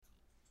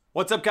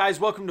What's up, guys?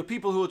 Welcome to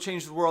People Who Will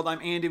Change the World. I'm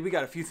Andy. We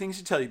got a few things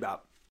to tell you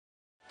about.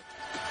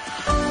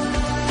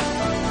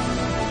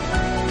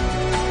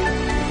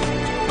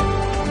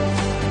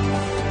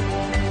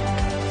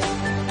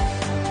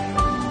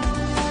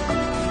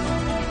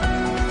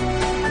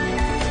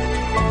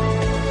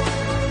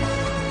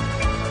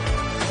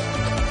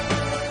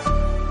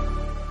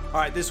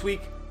 All right, this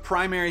week,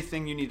 primary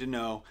thing you need to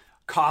know.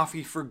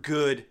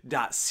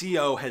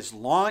 Coffeeforgood.co has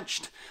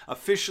launched.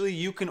 Officially,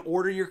 you can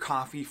order your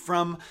coffee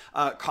from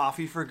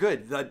Coffee for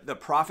Good. The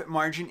profit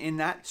margin in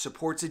that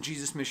supports the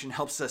Jesus mission,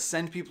 helps us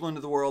send people into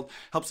the world,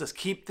 helps us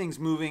keep things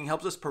moving,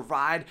 helps us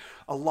provide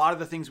a lot of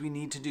the things we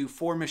need to do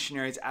for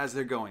missionaries as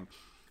they're going.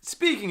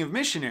 Speaking of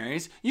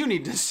missionaries, you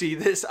need to see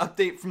this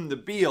update from the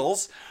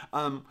Beals.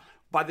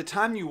 By the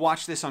time you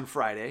watch this on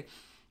Friday,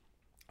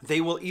 they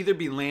will either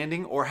be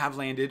landing or have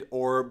landed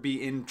or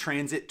be in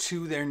transit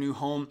to their new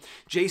home.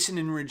 Jason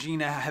and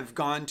Regina have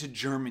gone to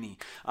Germany.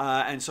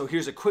 And so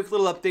here's a quick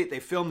little update they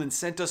filmed and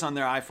sent us on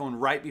their iPhone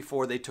right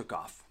before they took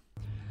off.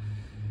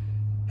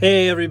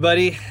 Hey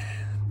everybody,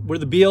 we're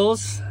the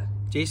Beals,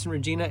 Jason,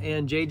 Regina,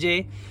 and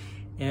JJ.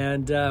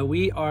 And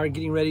we are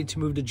getting ready to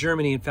move to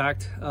Germany. In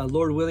fact,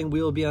 Lord willing,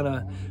 we will be on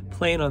a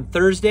plane on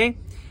Thursday.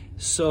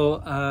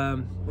 So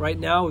right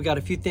now we've got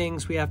a few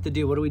things we have to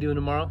do. What are we doing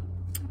tomorrow?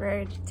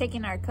 We're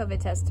taking our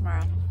COVID test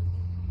tomorrow.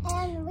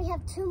 And we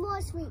have 2 more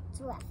sleeps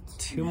left.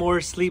 2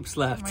 more sleeps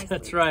left. More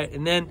That's sleeps. right.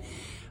 And then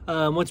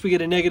once we get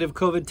a negative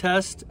COVID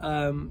test,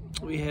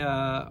 we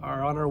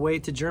are on our way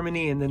to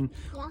Germany. And then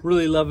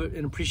really love it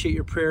and appreciate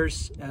your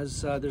prayers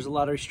as there's a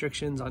lot of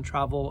restrictions on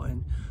travel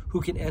and who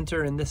can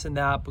enter and this and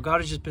that. But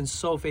God has just been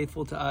so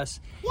faithful to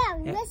us. Yeah,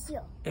 we miss you.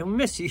 And we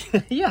miss you.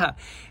 Yeah.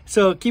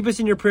 So keep us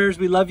in your prayers.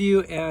 We love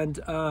you. And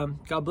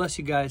God bless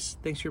you guys.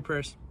 Thanks for your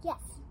prayers. Yes.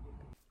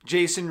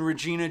 Jason,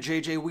 Regina,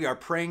 JJ, we are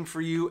praying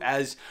for you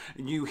as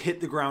you hit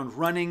the ground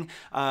running.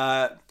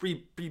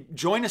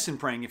 Join us in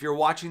praying. If you're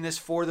watching this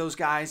for those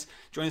guys,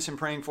 join us in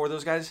praying for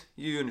those guys.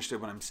 You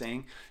understood what I'm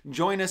saying.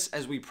 Join us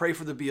as we pray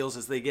for the Beals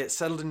as they get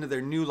settled into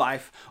their new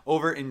life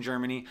over in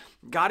Germany.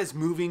 God is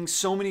moving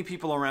so many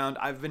people around.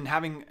 I've been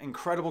having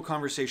incredible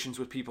conversations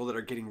with people that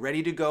are getting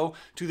ready to go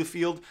to the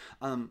field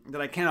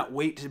that I cannot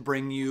wait to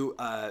bring you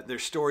their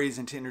stories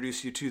and to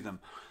introduce you to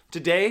them.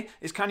 Today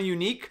is kind of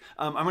unique.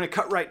 I'm going to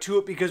cut right to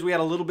it because we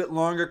had a little bit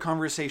longer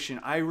conversation.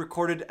 I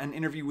recorded an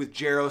interview with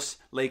Jaros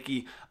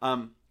Lakey.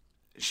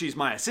 She's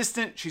my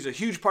assistant. She's a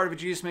huge part of a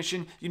Jesus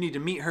mission. You need to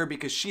meet her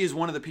because she is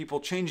one of the people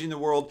changing the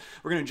world.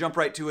 We're going to jump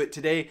right to it.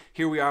 Today,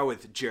 here we are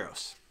with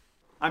Jaros.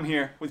 I'm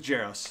here with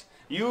Jaros.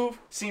 You've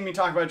seen me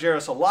talk about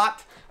Jaros a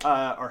lot,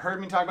 or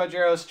heard me talk about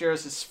Jaros.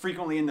 Jaros is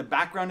frequently in the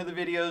background of the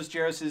videos.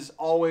 Jaros is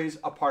always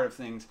a part of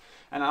things,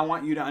 and I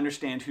want you to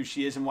understand who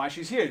she is and why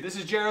she's here. This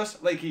is Jaros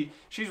Lakey.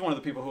 She's one of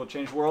the people who will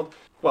change the world.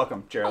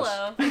 Welcome, Jaros.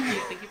 Hello.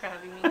 Thank you for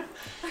having me.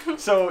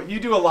 So you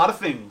do a lot of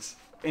things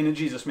in a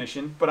Jesus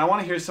mission, but I want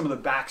to hear some of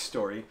the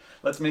backstory.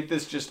 Let's make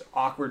this just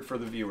awkward for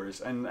the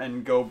viewers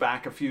and go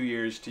back a few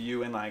years to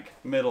you in like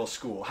middle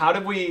school. How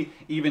did we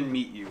even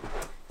meet you?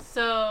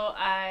 So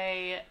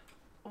I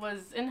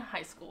was in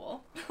high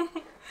school.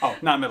 Oh,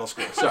 not middle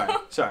school.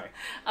 Sorry.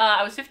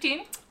 I was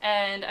 15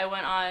 and I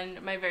went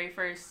on my very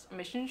first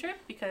mission trip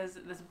because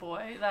this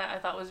boy that I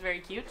thought was very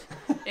cute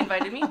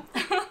invited me.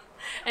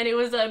 And it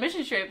was a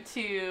mission trip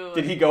to...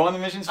 Did he go on the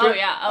mission trip? Oh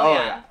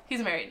yeah.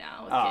 He's married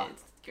now with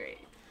kids.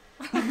 Great.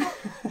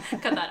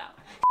 Cut that out.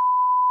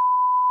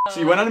 So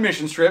you went on a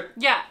mission trip.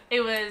 Yeah,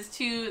 it was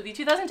to the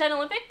 2010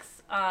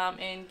 Olympics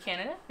in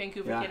Canada,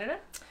 Vancouver, Canada.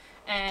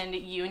 And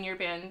you and your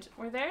band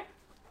were there.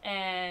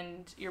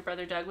 And your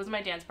brother Doug was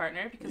my dance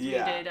partner because we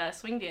did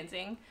swing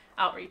dancing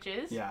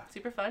outreaches. Yeah.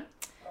 Super fun.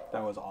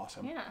 That was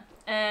awesome. Yeah.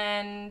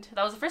 And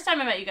that was the first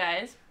time I met you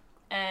guys.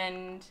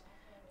 And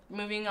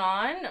moving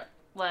on,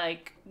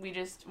 like, we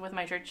just, with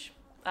my church,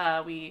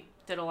 we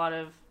did a lot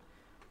of...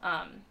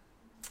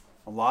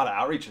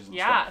 outreaches and stuff.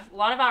 Yeah, a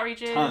lot of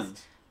outreaches.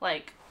 Tons.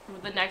 Like,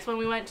 the next one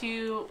we went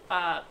to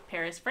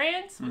Paris,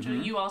 France, which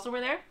you also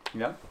were there.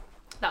 Yeah.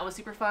 That was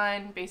super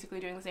fun. Basically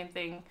doing the same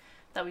thing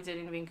that we did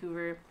in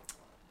Vancouver,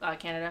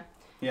 Canada.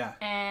 Yeah.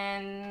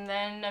 And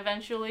then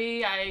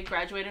eventually I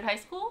graduated high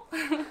school.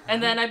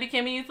 And then I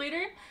became a youth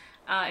leader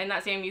in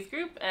that same youth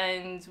group.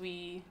 And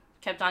we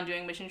kept on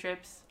doing mission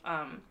trips.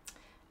 And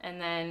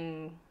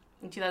then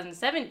in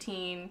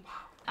 2017,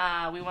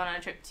 we went on a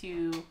trip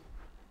to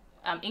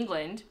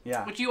England.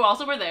 Yeah. Which you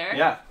also were there.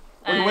 Yeah.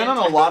 We went on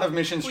a lot of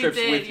mission trips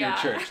with your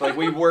church. Like,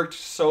 we worked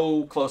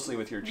so closely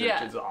with your church.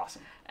 Yeah. It's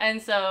awesome.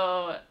 And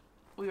so...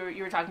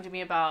 you were talking to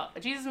me about a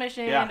Jesus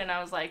mission, and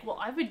I was like, well,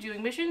 I've been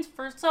doing missions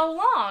for so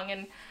long,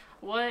 and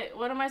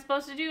what am I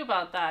supposed to do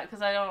about that?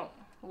 Because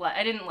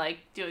I didn't like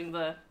doing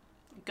the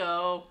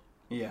go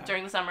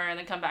during the summer and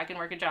then come back and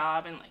work a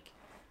job, and like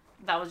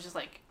that was just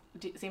like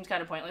seems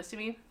kind of pointless to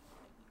me.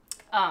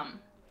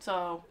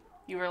 So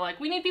you were like,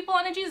 we need people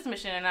on a Jesus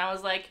mission, and I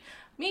was like,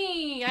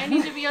 I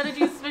need to be on a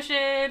Jesus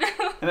mission.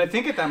 And I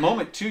think at that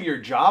moment, too, your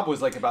job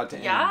was like about to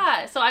end.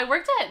 Yeah, so I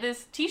worked at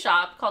this tea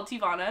shop called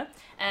Tivana,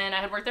 and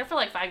I had worked there for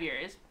like 5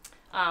 years.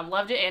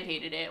 Loved it and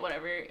hated it,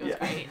 whatever. It was Yeah.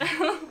 great.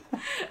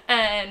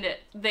 And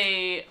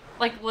they,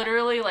 like,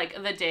 literally,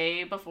 like, the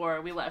day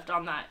before we left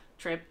on that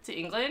trip to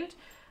England,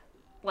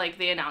 like,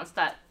 they announced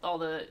that all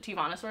the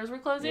Teavana stores were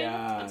closing.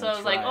 Yeah, and so I was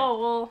that's like, right. oh,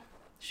 well,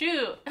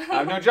 shoot. I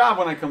have no job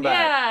when I come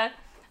back.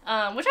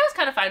 Yeah. Which I was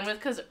kind of fine with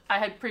because I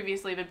had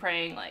previously been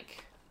praying,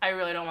 like, I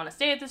really don't want to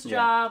stay at this Yeah.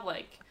 job.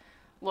 Like,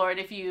 Lord,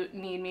 if you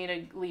need me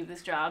to leave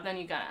this job, then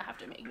you're gonna have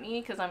to make me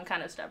because I'm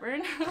kind of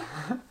stubborn.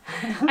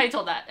 I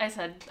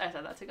said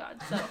that to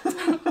God. So,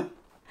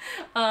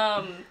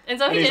 and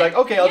so And he he's did. like,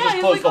 okay, I'll just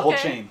he's close like, the whole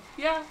okay. chain.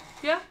 Yeah.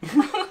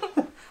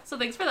 So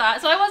thanks for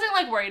that. So I wasn't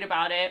like worried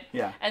about it.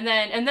 Yeah. And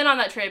then on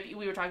that trip,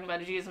 we were talking about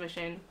a Jesus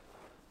mission,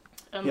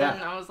 and Yeah.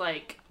 then I was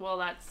like, well,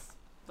 that's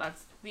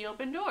the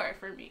open door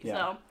for me.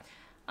 Yeah.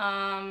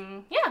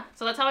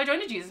 So that's how I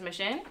joined a Jesus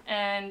mission,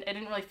 and I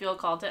didn't really feel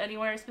called to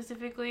anywhere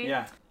specifically.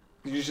 Yeah.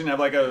 You just didn't have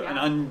like an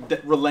Yeah.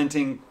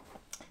 unrelenting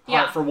heart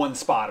Yeah. for one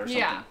spot or something.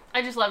 Yeah,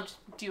 I just loved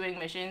doing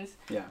missions.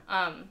 Yeah.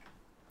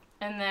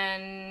 And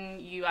then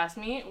you asked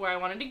me where I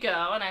wanted to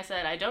go, and I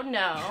said, I don't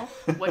know.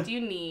 What do you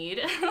need?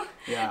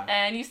 Yeah.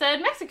 And you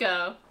said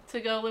Mexico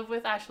to go live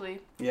with Ashley.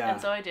 Yeah. And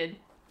so I did.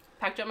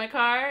 Packed up my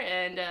car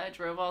and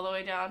drove all the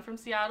way down from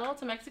Seattle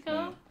to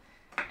Mexico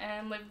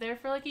and lived there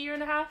for like a year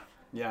and a half.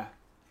 Yeah.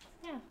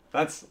 Yeah.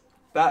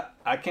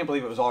 I can't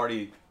believe it was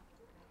already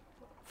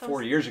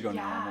 4 years ago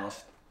now Yeah.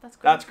 almost. That's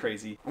cool. That's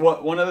crazy.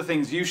 One of the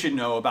things you should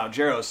know about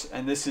Jaros,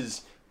 and this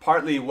is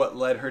partly what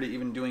led her to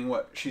even doing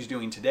what she's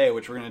doing today,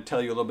 which we're going to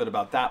tell you a little bit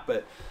about that.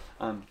 But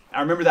I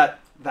remember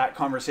that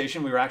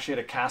conversation. We were actually at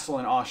a castle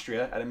in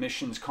Austria at a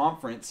missions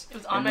conference. It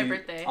was on my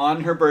birthday.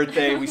 On her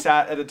birthday, we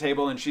sat at a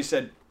table and she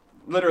said,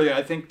 literally,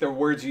 I think the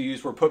words you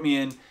used were, put me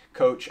in,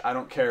 coach, I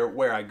don't care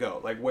where I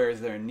go. Like, where is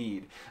there a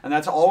need? And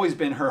that's always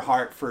been her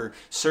heart for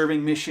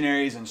serving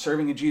missionaries and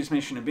serving a Jesus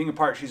mission and being a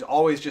part. She's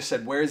always just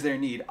said, where is there a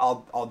need?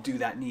 I'll do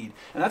that need.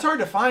 And that's hard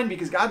to find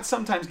because God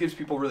sometimes gives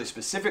people really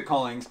specific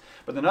callings,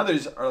 but then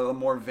others are a little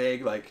more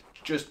vague, like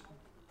just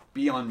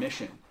be on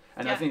mission.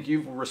 And I Yeah. think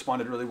you've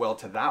responded really well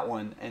to that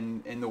one,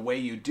 and the way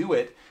you do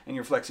it and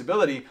your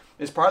flexibility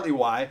is partly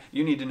why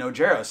you need to know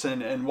Jaros,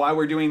 and why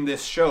we're doing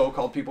this show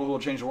called People Who Will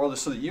Change the World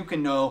is so that you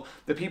can know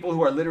the people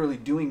who are literally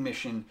doing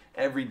mission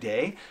every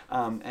day,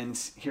 and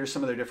hear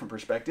some of their different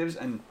perspectives.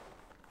 And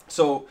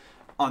so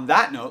on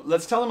that note,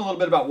 let's tell them a little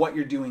bit about what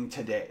you're doing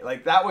today.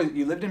 Like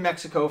you lived in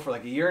Mexico for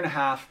like a year and a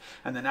half,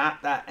 and then at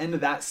that end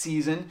of that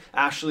season,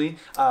 Ashley,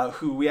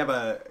 who we have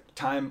a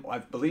time, I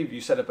believe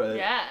you set up a...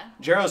 Yeah.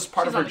 Jaros,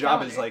 part She's of her on the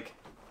job is calendar. like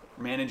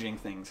managing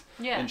things.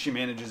 Yeah. And she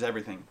manages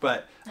everything.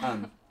 But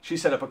she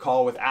set up a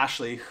call with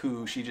Ashley,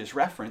 who she just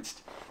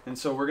referenced. And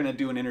so we're going to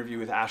do an interview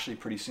with Ashley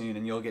pretty soon,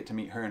 and you'll get to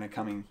meet her in a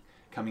coming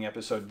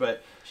episode.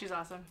 But She's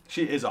awesome.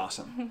 she is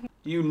awesome.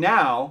 You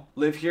now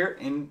live here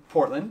in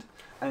Portland,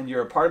 and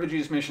you're a part of a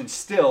Jesus mission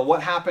still.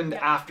 What happened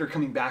after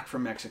coming back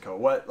from Mexico?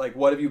 What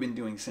have you been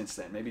doing since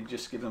then? Maybe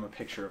just give them a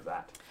picture of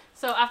that.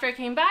 So after I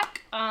came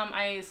back,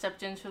 I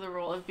stepped into the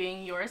role of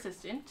being your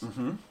assistant.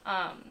 Mm-hmm.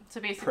 So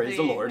basically, Praise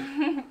the Lord.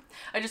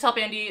 I just help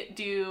Andy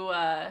do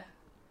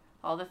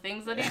all the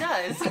things that he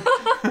does.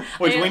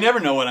 Which we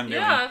never know what I'm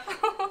doing. Yeah.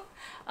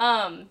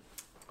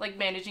 Like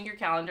managing your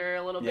calendar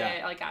a little bit,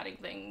 Yeah. like adding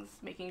things,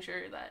 making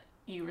sure that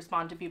you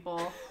respond to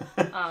people.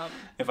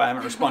 If I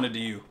haven't responded to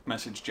you,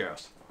 message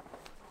Jaros.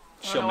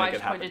 I don't She'll know why make I it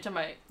just happen.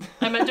 pointed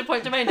to I meant to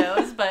point to my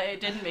nose, but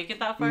it didn't make it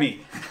that far.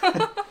 Me.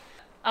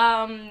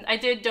 I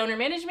did donor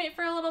management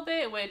for a little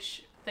bit,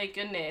 which thank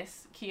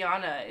goodness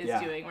Kiana is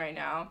Yeah. doing right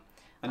now.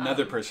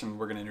 Another person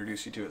we're going to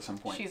introduce you to at some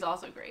point. She's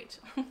also great.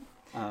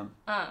 Um,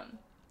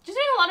 Just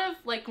doing a lot of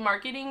like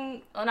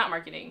marketing. Oh, not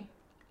marketing.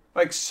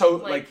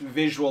 like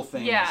visual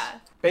things. Yeah.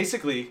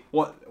 Basically,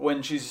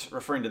 when she's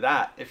referring to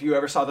that, if you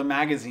ever saw the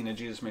magazine a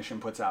Jesus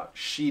Mission puts out,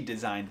 she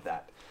designed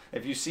that.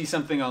 If you see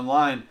something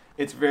online,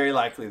 it's very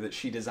likely that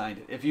she designed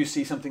it. If you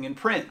see something in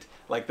print,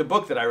 like the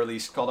book that I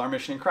released called Our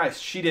Mission in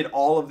Christ, she did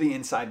all of the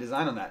inside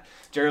design on that.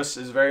 Jaros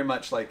is very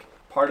much like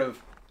part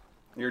of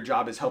your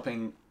job is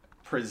helping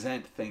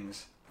present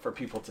things for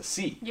people to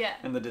see. Yeah.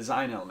 And the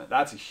design element.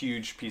 That's a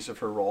huge piece of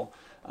her role.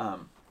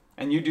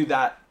 And you do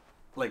that,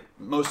 like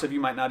most of you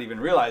might not even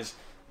realize,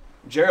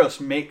 Jaros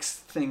makes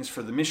things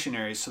for the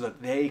missionaries so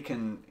that they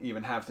can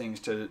even have things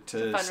to send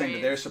to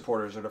fundraise. their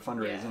supporters or to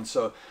fundraise. Yeah. And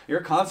so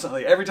you're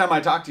constantly, every time I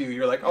talk to you,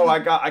 you're like, oh,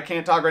 I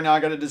can't talk right now. I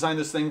got to design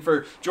this thing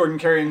for Jordan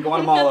Carey in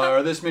Guatemala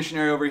or this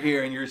missionary over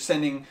here. And you're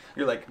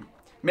like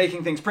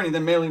making things, printing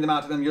them, mailing them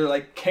out to them. You're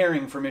like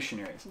caring for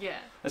missionaries. Yeah.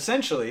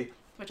 Essentially,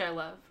 Which I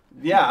love.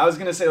 yeah, I was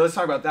going to say, let's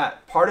talk about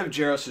that. Part of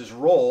Jaros's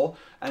role,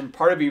 and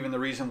part of even the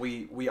reason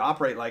we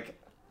operate like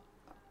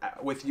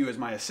with you as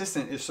my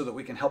assistant, is so that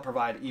we can help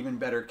provide even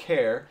better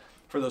care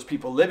for those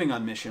people living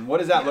on mission. What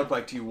does that look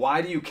like to you?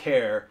 Why do you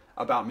care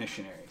about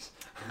missionaries?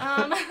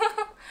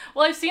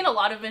 Well, I've seen a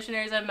lot of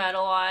missionaries. I've met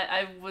a lot.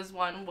 I was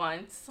one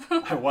once.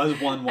 I was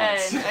one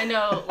once. And I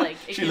know, like,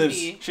 it She can lives.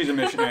 be... She's a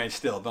missionary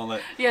still. Don't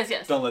let Yes.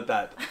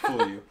 that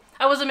fool you.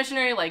 I was a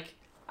missionary, like,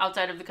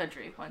 outside of the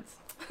country once.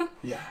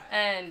 Yeah.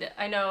 And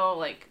I know,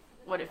 like,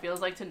 what it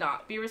feels like to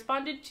not be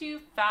responded to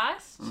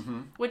fast,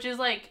 which is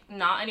like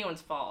not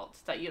anyone's fault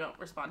that you don't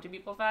respond to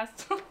people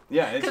fast.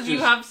 Yeah, it's because you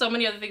have so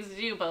many other things to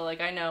do. But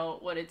like I know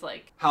what it's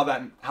like. How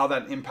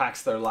that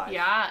impacts their life.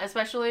 Yeah,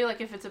 especially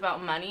like if it's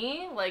about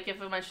money. Like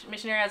if a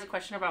missionary has a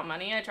question about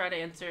money, I try to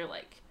answer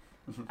like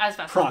as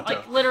fast as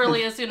like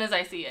literally as soon as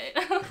I see it,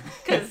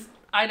 because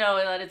I know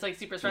that it's like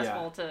super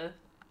stressful to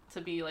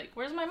be like,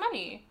 where's my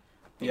money?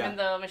 Even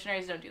though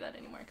missionaries don't do that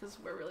anymore because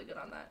we're really good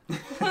on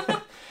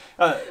that.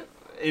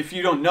 If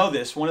you don't know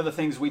this, one of the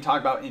things we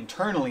talk about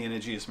internally in a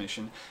Jesus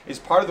Mission is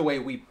part of the way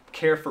we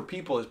care for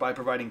people is by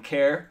providing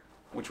care,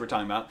 which we're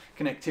talking about,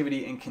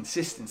 connectivity, and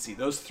consistency.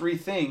 Those three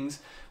things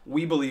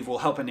we believe will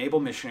help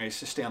enable missionaries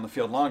to stay on the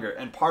field longer.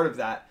 And part of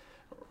that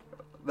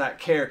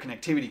care,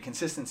 connectivity,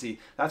 consistency,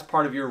 that's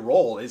part of your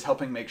role, is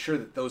helping make sure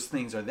that those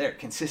things are there.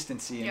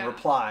 Consistency in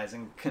replies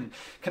and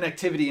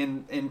connectivity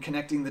in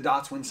connecting the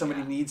dots when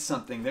somebody needs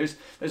something. There's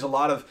a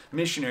lot of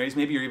missionaries,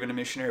 maybe you're even a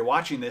missionary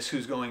watching this,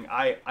 who's going,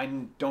 I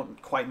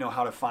don't quite know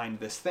how to find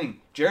this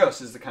thing.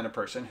 Jairus is the kind of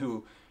person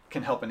who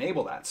can help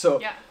enable that.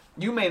 So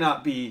you may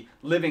not be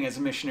living as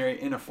a missionary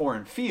in a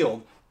foreign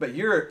field, but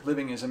you're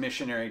living as a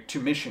missionary to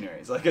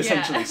missionaries, like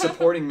essentially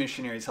supporting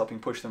missionaries, helping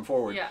push them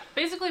forward. Yeah,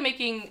 basically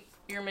making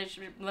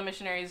the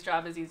missionary's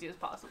job as easy as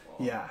possible.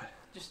 Yeah.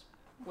 Just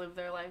live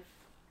their life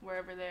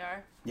wherever they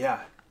are.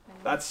 Yeah.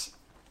 That's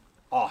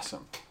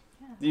awesome.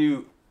 Yeah.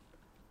 You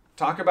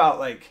talk about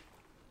like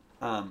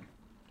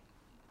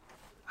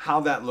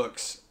how that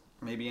looks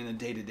maybe in a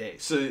day-to-day.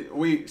 So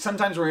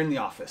sometimes we're in the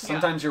office.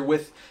 Sometimes you're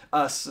with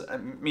us,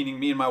 meaning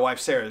me and my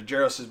wife Sarah.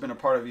 Jairus has been a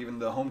part of even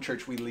the home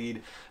church we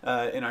lead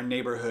in our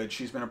neighborhood.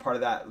 She's been a part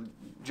of that.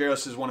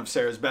 Jairus is one of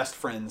Sarah's best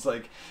friends.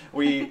 Like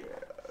we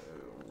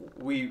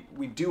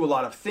do a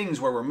lot of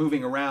things where we're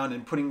moving around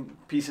and putting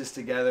pieces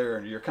together,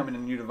 or you're coming to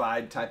New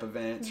Divide type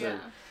events or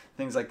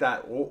things like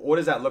that. What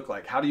does that look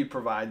like? How do you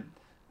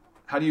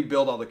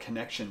build all the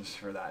connections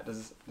for that?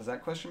 Does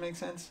that question make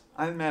sense?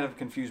 I might have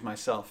confused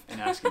myself in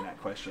asking that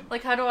question.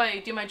 Like, how do I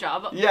do my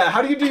job? Yeah,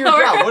 how do you do your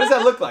job? What does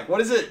that look like? What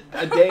does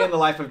a day in the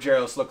life of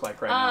Jairus look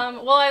like right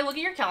now? Well, I look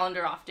at your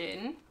calendar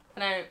often,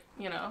 and I,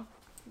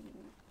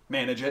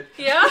 manage it.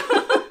 Yeah.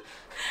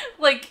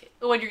 Like,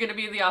 when you're going to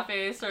be in the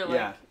office or,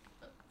 like,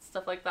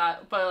 stuff like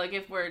that. But like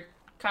if we're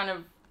kind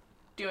of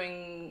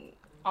doing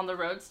on the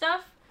road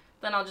stuff,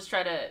 then I'll just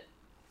try to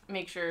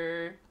make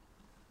sure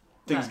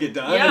things get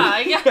done. Yeah.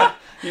 You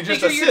just make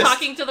sure assist. you're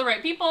talking to the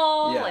right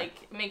people.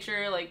 Like make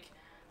sure like,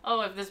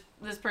 oh, if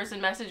this person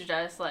messaged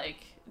us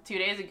like 2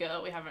 days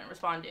ago, we haven't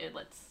responded.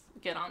 Let's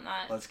get on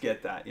that. Let's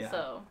get that. Yeah.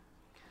 So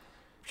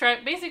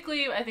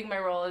basically, I think my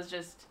role is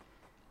just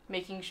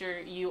making sure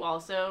you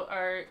also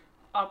are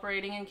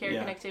operating in care,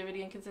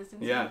 connectivity, and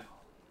consistency. Yeah.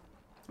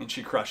 And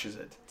she crushes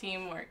it.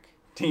 Teamwork.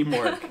 Sorry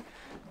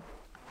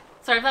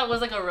if that was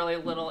like a really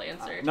little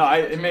answer. No,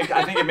 I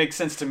think it makes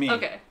sense to me.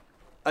 Okay.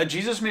 A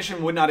Jesus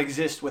Mission would not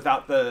exist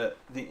without the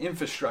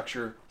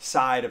infrastructure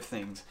side of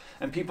things.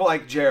 And people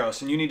like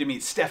Jairus, and you need to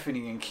meet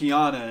Stephanie and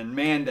Kiana and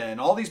Manda and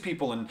all these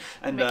people and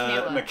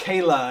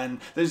Michaela,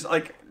 and there's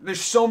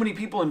so many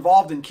people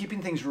involved in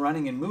keeping things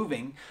running and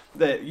moving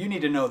that you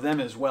need to know them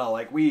as well.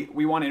 Like we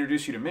want to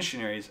introduce you to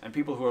missionaries and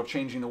people who are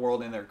changing the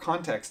world in their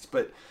contexts,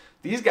 but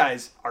these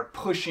guys are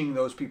pushing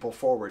those people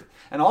forward.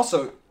 And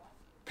also,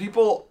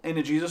 people in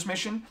a Jesus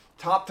Mission,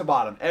 top to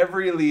bottom,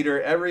 every leader,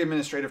 every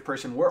administrative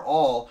person, we're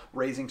all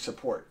raising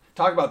support.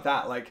 Talk about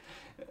that. Like,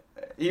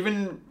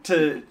 even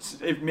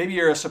if maybe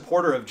you're a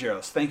supporter of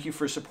Jairus, thank you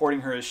for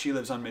supporting her as she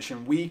lives on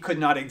mission. We could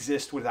not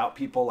exist without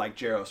people like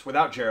Jairus,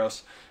 without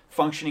Jairus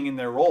functioning in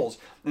their roles.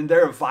 And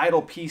they're a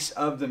vital piece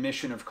of the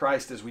mission of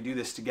Christ as we do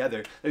this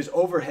together. There's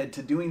overhead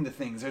to doing the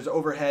things. There's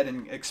overhead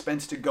and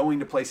expense to going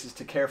to places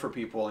to care for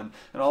people and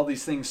all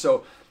these things.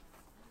 So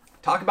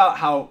talk about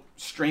how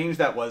strange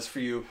that was for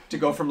you to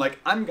go from like,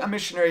 I'm a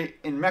missionary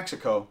in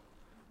Mexico,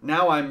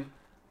 now I'm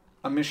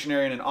a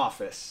missionary in an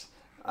office.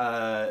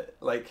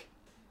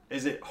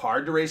 Is it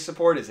hard to raise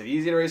support? Is it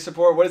easy to raise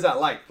support? What is that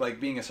like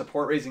being a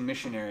support-raising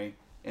missionary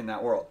in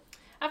that world?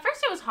 At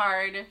first it was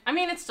hard. I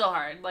mean, it's still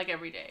hard, like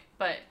every day.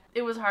 But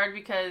it was hard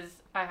because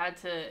I had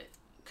to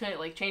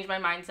change my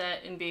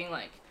mindset and being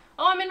like,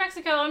 oh, I'm in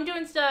Mexico, I'm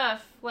doing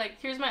stuff. Like,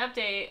 here's my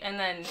update. And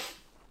then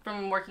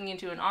from working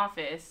into an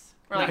office.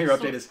 Now your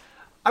update is,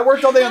 I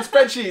worked all day on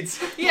spreadsheets.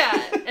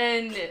 Yeah,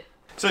 and...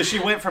 So she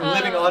went from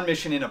living on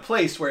mission in a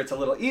place where it's a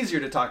little easier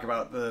to talk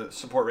about the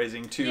support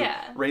raising to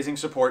raising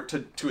support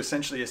to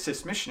essentially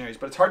assist missionaries.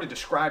 But it's hard to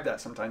describe that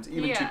sometimes,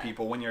 even to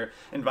people when you're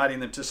inviting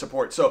them to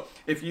support. So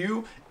if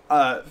you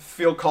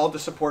feel called to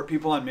support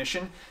people on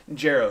mission,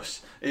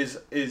 Jairus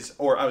is,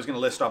 or I was going to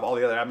list off all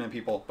the other admin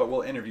people, but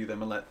we'll interview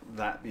them and let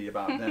that be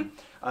about them.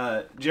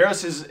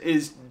 Jairus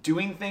is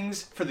doing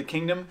things for the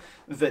kingdom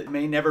that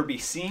may never be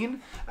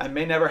seen and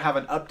may never have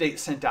an update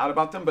sent out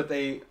about them, but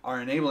they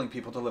are enabling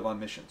people to live on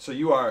mission. So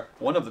you are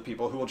one of the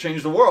people who will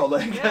change the world.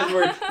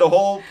 The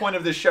whole point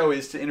of this show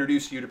is to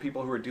introduce you to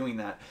people who are doing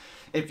that.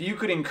 If you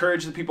could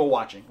encourage the people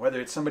watching,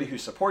 whether it's somebody who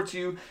supports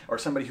you or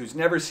somebody who's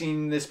never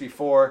seen this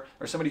before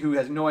or somebody who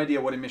has no idea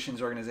what a missions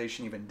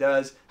organization even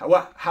does.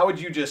 How would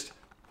you just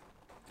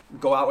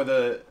go out with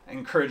a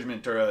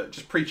encouragement or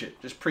just preach it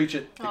to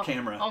the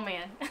camera? Oh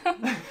man.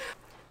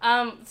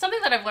 Something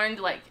that I've learned,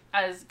 like,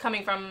 as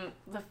coming from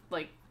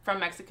from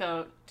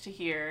Mexico to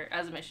here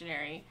as a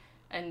missionary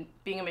and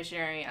being a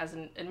missionary as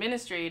an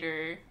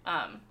administrator,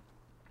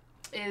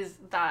 is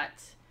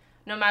that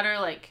no matter,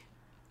 like,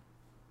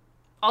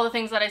 all the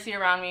things that I see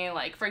around me,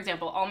 like, for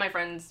example, all my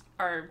friends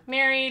are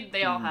married,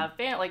 they all have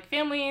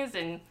families,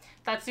 and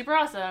that's super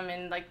awesome,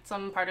 and, like,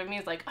 some part of me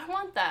is like, I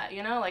want that,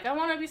 you know, like, I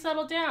want to be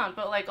settled down,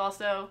 but, like,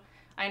 also,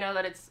 I know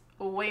that it's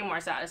way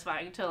more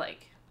satisfying to,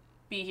 like,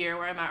 be here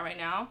where I'm at right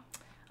now,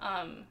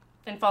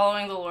 and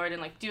following the Lord and,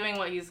 like, doing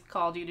what He's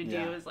called you to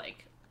do is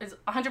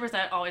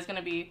 100% always going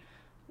to be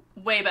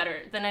way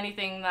better than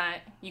anything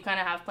that you kind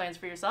of have plans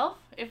for yourself,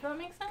 if that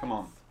makes sense. Come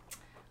on.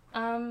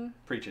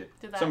 Preach it.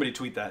 Somebody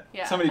tweet that.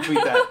 Yeah. Somebody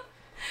tweet that.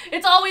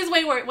 It's always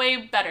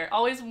way better.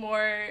 Always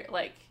more,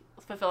 like,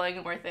 fulfilling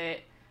and worth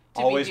it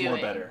to always be doing.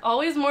 More better.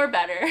 Always more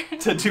better.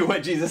 To do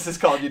what Jesus has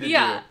called you to do.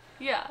 Yeah.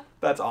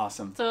 That's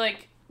awesome. So,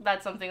 like,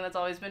 that's something that's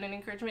always been an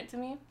encouragement to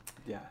me.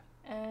 Yeah.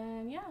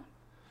 And, yeah.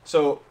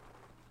 So,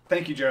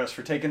 thank you, Jaros,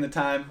 for taking the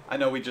time. I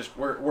know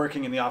we're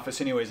working in the office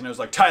anyways, and it was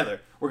like,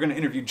 Tyler, we're going to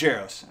interview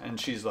Jaros. And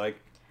she's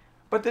like,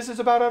 but this is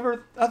about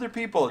other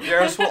people.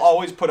 Jaros will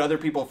always put other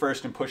people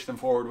first and push them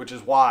forward, which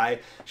is why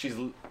she's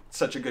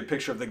such a good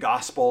picture of the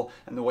gospel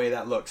and the way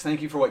that looks.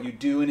 Thank you for what you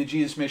do in a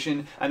Jesus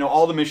Mission. I know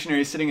all the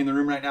missionaries sitting in the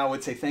room right now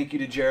would say thank you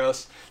to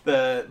Jaros.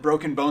 The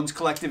Broken Bones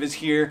Collective is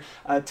here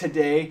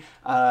today.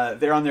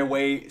 They're on their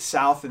way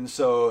south, and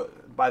so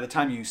by the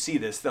time you see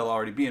this, they'll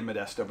already be in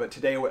Modesto. But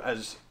today,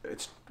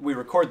 we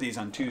record these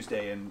on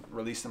Tuesday and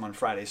release them on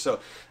Friday.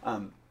 So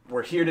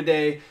we're here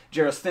today.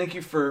 Jaros, thank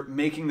you for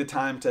making the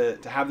time to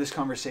have this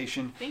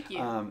conversation. Thank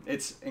you.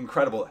 It's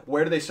incredible.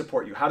 Where do they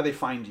support you? How do they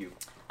find you?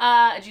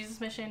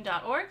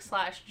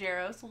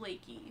 JesusMission.org/Jaros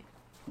Lakey.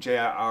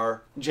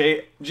 Jiross.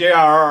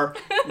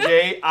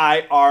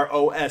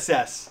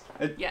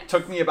 It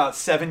took me about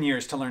 7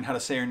 years to learn how to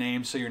say your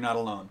name, so you're not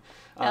alone.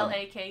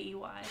 Lakey.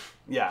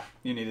 Yeah,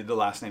 you needed the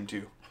last name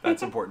too.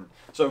 That's important.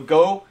 So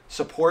go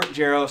support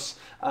Jaros.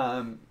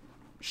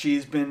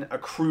 She's been a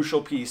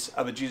crucial piece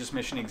of a Jesus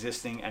Mission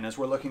existing, and as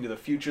we're looking to the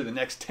future, the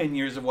next 10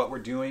 years of what we're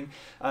doing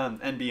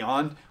and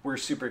beyond, we're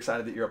super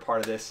excited that you're a part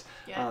of this.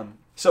 Yeah.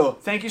 So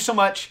thank you so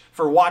much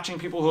for watching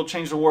People Who Will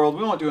Change the World.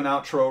 We won't do an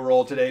outro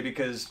roll today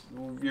because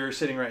you're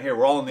sitting right here.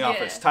 We're all in the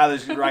office.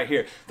 Tyler's right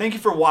here. Thank you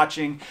for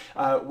watching.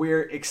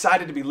 We're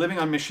excited to be living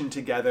on mission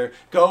together.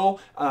 Go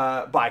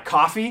buy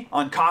coffee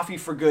on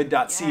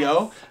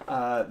coffeeforgood.co.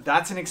 Yes.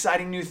 That's an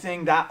exciting new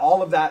thing.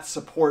 All of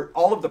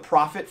the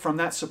profit from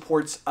that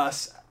supports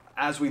us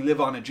as we live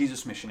on a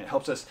Jesus mission. It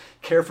helps us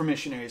care for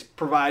missionaries,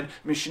 provide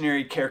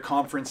missionary care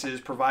conferences,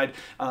 provide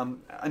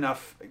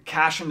enough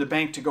cash in the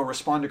bank to go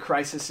respond to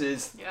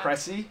crises. Yeah.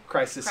 Crisis.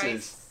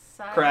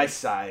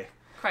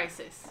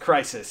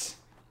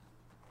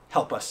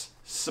 Help us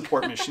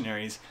support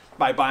missionaries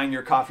by buying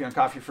your coffee on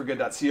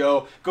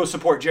coffeeforgood.co. Go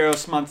support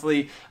Jaros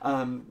monthly.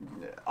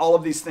 All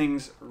of these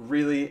things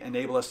really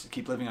enable us to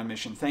keep living on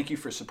mission. Thank you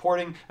for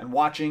supporting and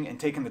watching and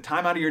taking the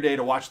time out of your day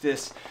to watch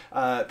this.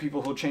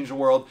 People Who Will Change the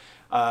World.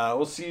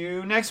 We'll see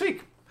you next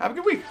week. Have a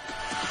good week.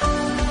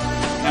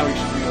 Now we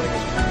should do like a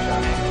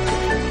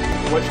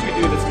screenshot. What should we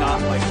do that's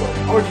not like...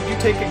 Or did you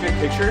take a good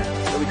picture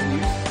that we can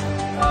use?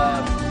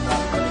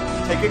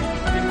 Take a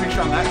good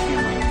picture on that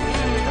camera.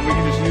 And we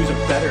can just use a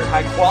better,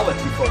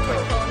 high-quality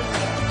photo.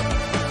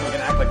 So we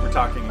can act like we're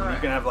talking. And you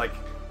can have like...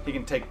 He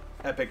can take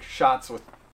epic shots with